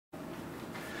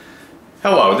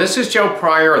Hello, this is Joe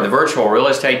Pryor of the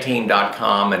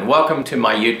virtualrealestateteam.com and welcome to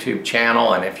my YouTube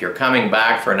channel. And if you're coming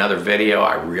back for another video,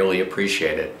 I really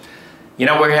appreciate it. You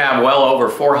know, we have well over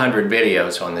 400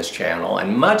 videos on this channel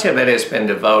and much of it has been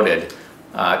devoted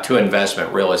to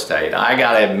investment real estate. I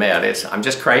gotta admit, I'm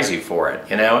just crazy for it.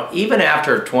 You know, even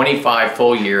after 25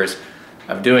 full years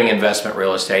of doing investment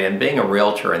real estate and being a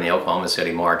realtor in the Oklahoma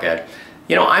City market,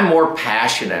 you know, I'm more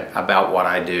passionate about what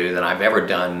I do than I've ever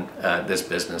done this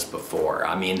business before.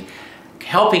 I mean,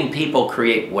 helping people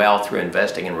create wealth through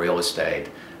investing in real estate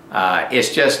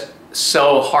is just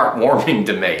so heartwarming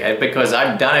to me because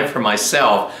I've done it for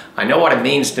myself. I know what it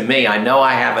means to me. I know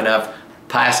I have enough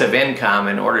passive income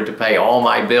in order to pay all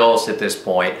my bills at this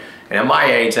point. And at my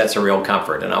age, that's a real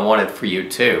comfort, and I want it for you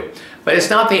too. But it's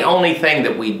not the only thing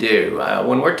that we do.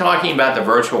 When we're talking about the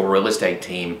virtual real estate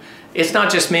team, it's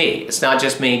not just me. It's not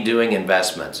just me doing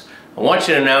investments. I want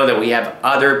you to know that we have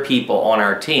other people on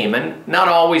our team, and not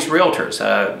always realtors.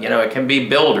 You know, it can be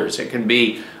builders, it can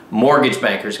be mortgage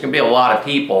bankers, it can be a lot of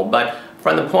people. But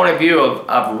from the point of view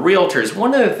of realtors,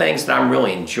 one of the things that I'm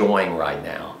really enjoying right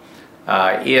now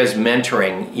is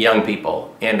mentoring young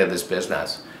people into this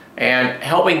business and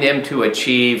helping them to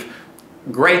achieve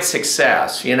great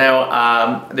success. You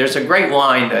know, there's a great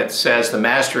line that says the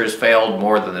master has failed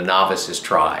more than the novice has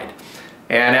tried.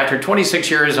 And after 26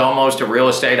 years almost of real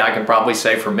estate, I can probably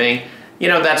say for me, you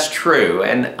know, that's true.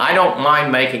 And I don't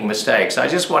mind making mistakes. I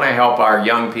just want to help our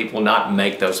young people not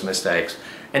make those mistakes.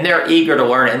 And they're eager to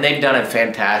learn, and they've done a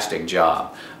fantastic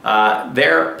job.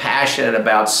 They're passionate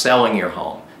about selling your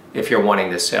home if you're wanting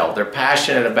to sell. They're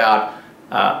passionate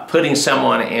about putting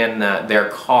someone in their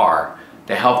car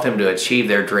to help them to achieve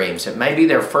their dreams. It may be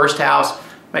their first house,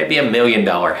 may be $1 million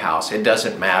house. It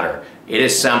doesn't matter. It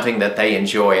is something that they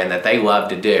enjoy and that they love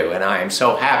to do. And I am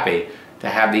so happy to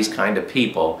have these kind of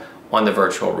people on the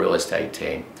virtual real estate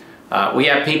team. We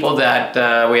have people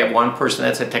that, we have one person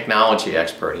that's a technology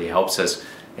expert. He helps us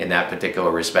in that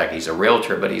particular respect. He's a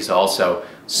realtor, but he's also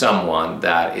someone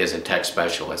that is a tech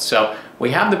specialist. So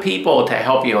we have the people to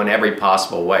help you in every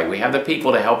possible way. We have the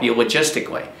people to help you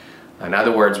logistically. In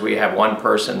other words, we have one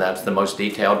person that's the most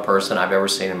detailed person I've ever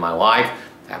seen in my life.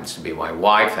 Happens to be my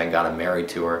wife. Thank God I'm married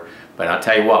to her. But I'll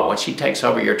tell you what, once she takes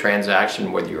over your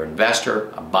transaction, whether you're an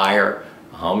investor, a buyer,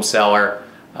 a home seller,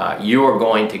 you are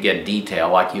going to get detail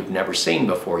like you've never seen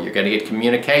before. You're going to get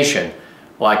communication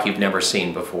like you've never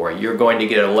seen before. You're going to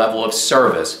get a level of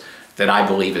service that I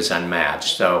believe is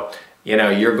unmatched. So, you know,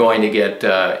 you're going to get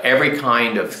every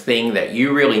kind of thing that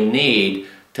you really need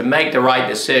to make the right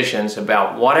decisions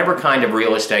about whatever kind of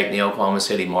real estate in the Oklahoma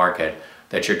City market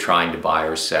that you're trying to buy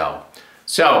or sell.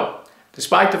 So,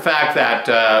 despite the fact that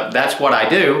that's what I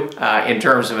do in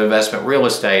terms of investment real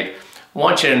estate, I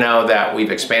want you to know that we've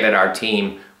expanded our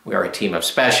team. We are a team of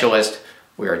specialists.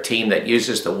 We are a team that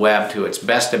uses the web to its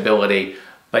best ability.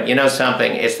 But you know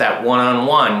something? It's that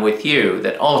one-on-one with you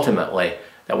that ultimately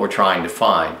that we're trying to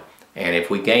find. And if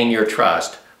we gain your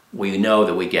trust, we know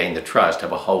that we gain the trust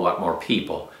of a whole lot more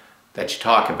people that you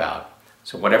talk about.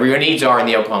 So whatever your needs are in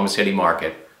the Oklahoma City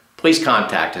market, please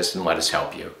contact us and let us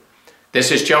help you.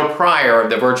 This is Joe Pryor of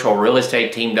the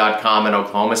virtualrealestateteam.com in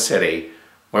Oklahoma City,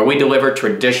 where we deliver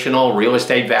traditional real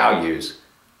estate values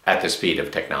at the speed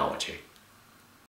of technology.